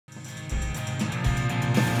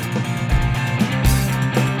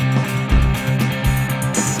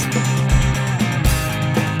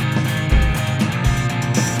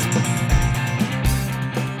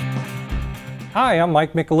Hi, I'm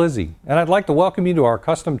Mike Michelizzi, and I'd like to welcome you to our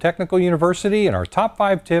Custom Technical University and our top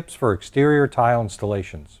 5 tips for exterior tile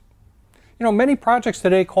installations. You know, many projects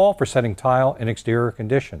today call for setting tile in exterior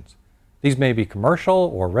conditions. These may be commercial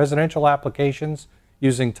or residential applications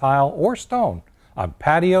using tile or stone on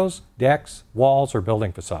patios, decks, walls, or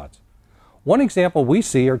building facades. One example we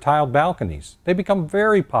see are tiled balconies. They become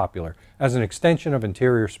very popular as an extension of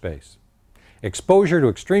interior space. Exposure to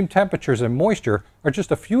extreme temperatures and moisture are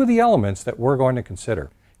just a few of the elements that we're going to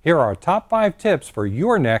consider. Here are our top 5 tips for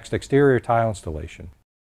your next exterior tile installation.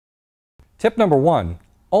 Tip number 1,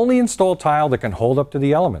 only install tile that can hold up to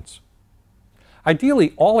the elements.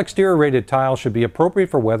 Ideally, all exterior rated tile should be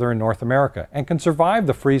appropriate for weather in North America and can survive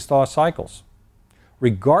the freeze-thaw cycles.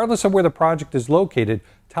 Regardless of where the project is located,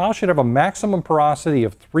 tile should have a maximum porosity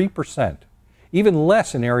of 3%, even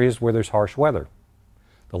less in areas where there's harsh weather.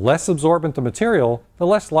 The less absorbent the material, the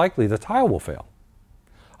less likely the tile will fail.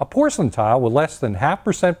 A porcelain tile with less than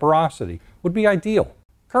 0.5% porosity would be ideal.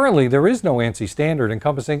 Currently, there is no ANSI standard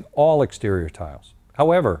encompassing all exterior tiles.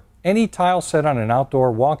 However, any tile set on an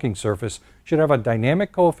outdoor walking surface should have a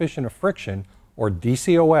dynamic coefficient of friction, or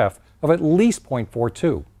DCOF, of at least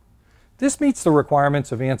 0.42. This meets the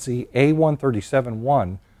requirements of ANSI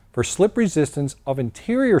A137-1 for slip resistance of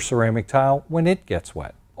interior ceramic tile when it gets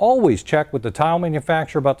wet. Always check with the tile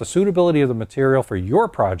manufacturer about the suitability of the material for your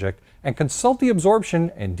project and consult the absorption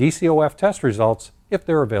and DCOF test results if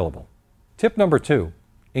they're available. Tip number 2,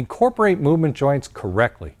 incorporate movement joints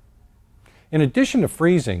correctly. In addition to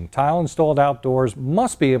freezing, tile installed outdoors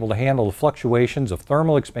must be able to handle the fluctuations of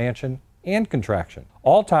thermal expansion and contraction.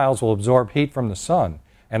 All tiles will absorb heat from the sun,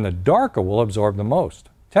 and the darker will absorb the most.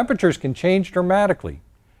 Temperatures can change dramatically,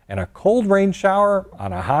 and a cold rain shower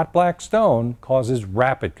on a hot black stone causes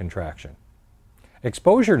rapid contraction.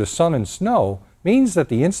 Exposure to sun and snow means that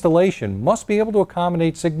the installation must be able to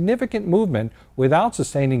accommodate significant movement without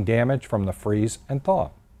sustaining damage from the freeze and thaw.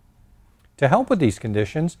 To help with these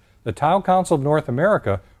conditions, the Tile Council of North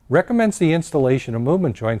America recommends the installation of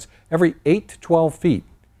movement joints every 8 to 12 feet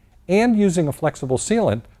and using a flexible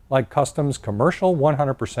sealant like Custom's commercial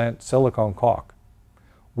 100% silicone caulk.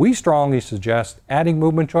 We strongly suggest adding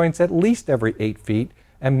movement joints at least every 8 feet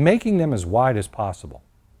and making them as wide as possible.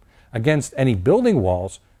 Against any building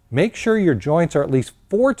walls, make sure your joints are at least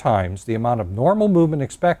 4 times the amount of normal movement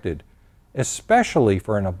expected, especially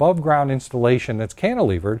for an above-ground installation that's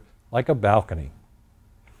cantilevered like a balcony.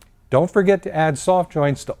 Don't forget to add soft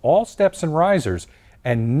joints to all steps and risers,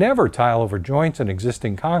 and never tile over joints in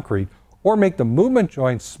existing concrete or make the movement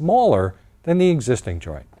joints smaller than the existing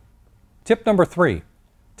joint. Tip number 3.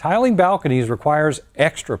 Tiling balconies requires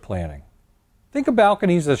extra planning. Think of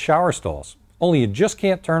balconies as shower stalls, only you just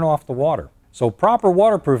can't turn off the water. So proper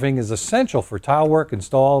waterproofing is essential for tile work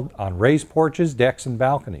installed on raised porches, decks, and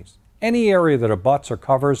balconies, any area that abuts or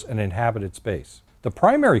covers an inhabited space. The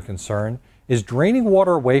primary concern is draining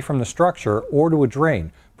water away from the structure or to a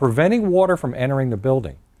drain, preventing water from entering the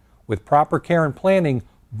building. With proper care and planning,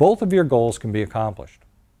 both of your goals can be accomplished.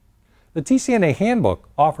 The TCNA Handbook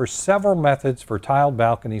offers several methods for tiled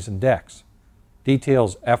balconies and decks.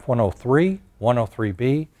 Details F103,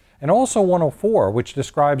 103B, and also 104, which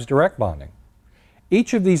describes direct bonding.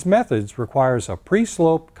 Each of these methods requires a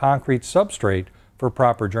pre-sloped concrete substrate for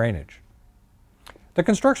proper drainage. The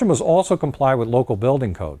construction must also comply with local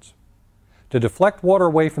building codes. To deflect water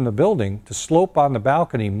away from the building, the slope on the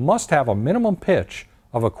balcony must have a minimum pitch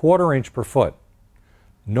of 1/4 inch per foot.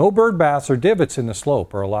 No bird baths or divots in the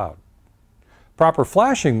slope are allowed. Proper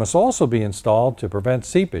flashing must also be installed to prevent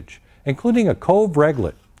seepage, including a cove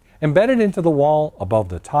reglet embedded into the wall above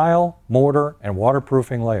the tile, mortar, and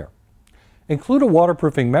waterproofing layer. Include a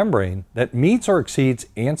waterproofing membrane that meets or exceeds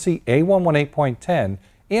ANSI A118.10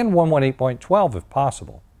 and 118.12 if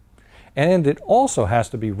possible. And it also has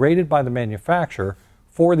to be rated by the manufacturer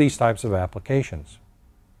for these types of applications.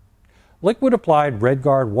 Liquid applied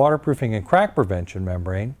RedGuard waterproofing and crack prevention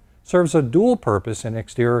membrane serves a dual purpose in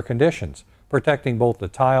exterior conditions, protecting both the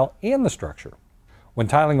tile and the structure. When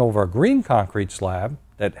tiling over a green concrete slab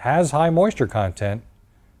that has high moisture content,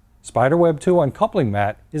 Spiderweb 2 uncoupling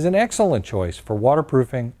mat is an excellent choice for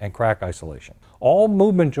waterproofing and crack isolation. All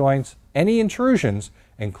movement joints, any intrusions,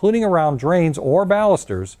 including around drains or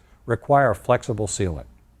balusters, require a flexible sealant.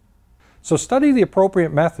 So study the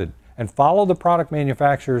appropriate method and follow the product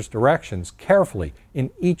manufacturer's directions carefully in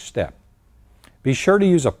each step. Be sure to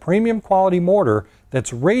use a premium quality mortar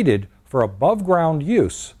that's rated for above ground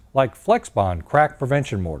use, like FlexBond crack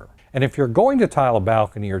prevention mortar. And if you're going to tile a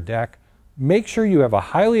balcony or deck, make sure you have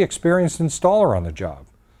a highly experienced installer on the job.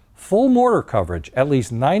 Full mortar coverage, at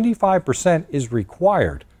least 95%, is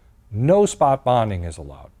required. No spot bonding is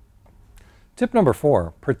allowed. Tip number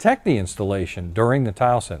 4, protect the installation during the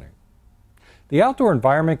tile setting. The outdoor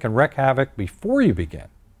environment can wreak havoc before you begin.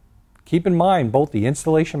 Keep in mind both the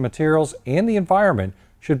installation materials and the environment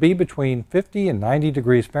should be between 50 and 90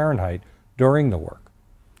 degrees Fahrenheit during the work.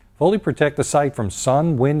 Fully protect the site from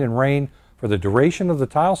sun, wind, and rain for the duration of the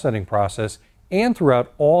tile setting process and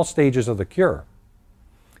throughout all stages of the cure.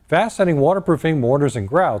 Fast setting waterproofing mortars and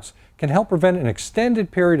grouts can help prevent an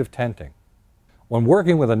extended period of tenting. When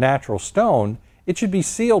working with a natural stone, it should be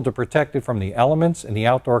sealed to protect it from the elements and the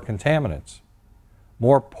outdoor contaminants.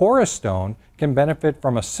 More porous stone can benefit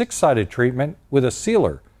from a 6-sided treatment with a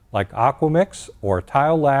sealer like Aquamix or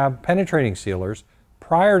Tile Lab penetrating sealers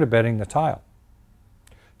prior to bedding the tile.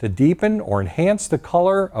 To deepen or enhance the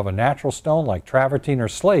color of a natural stone like travertine or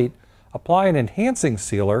slate, apply an enhancing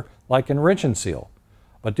sealer like Enrich and Seal,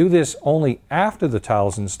 but do this only after the tile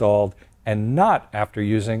is installed and not after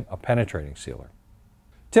using a penetrating sealer.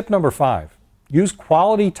 Tip number 5, use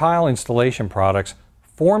quality tile installation products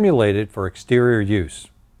formulated for exterior use.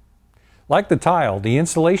 Like the tile, the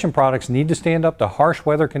installation products need to stand up to harsh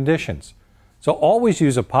weather conditions, so always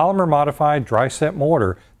use a polymer modified dry set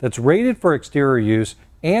mortar that's rated for exterior use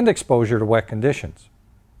and exposure to wet conditions.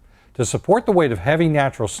 To support the weight of heavy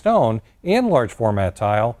natural stone and large format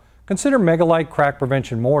tile, consider Megalite crack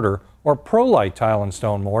prevention mortar or ProLite tile and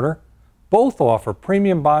stone mortar. Both offer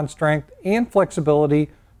premium bond strength and flexibility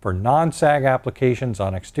for non-sag applications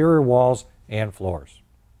on exterior walls and floors.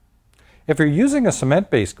 If you're using a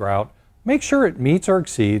cement-based grout, make sure it meets or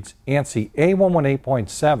exceeds ANSI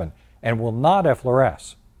A118.7 and will not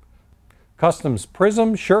effloresce. Custom's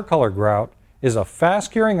Prism SureColor grout is a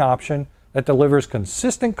fast-curing option that delivers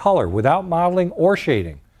consistent color without modeling or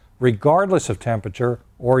shading, regardless of temperature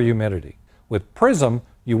or humidity. With Prism,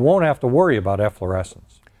 you won't have to worry about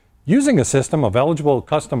efflorescence. Using a system of eligible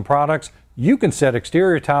custom products, you can set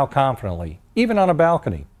exterior tile confidently, even on a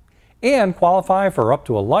balcony, and qualify for up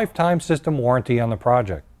to a lifetime system warranty on the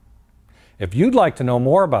project. If you'd like to know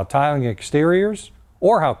more about tiling exteriors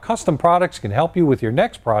or how custom products can help you with your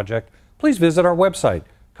next project, please visit our website,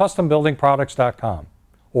 custombuildingproducts.com,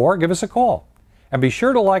 or give us a call. And be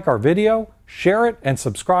sure to like our video, share it, and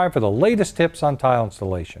subscribe for the latest tips on tile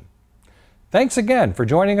installation. Thanks again for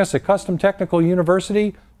joining us at Custom Technical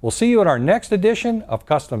University. We'll see you at our next edition of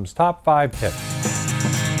Custom's Top 5 Tips.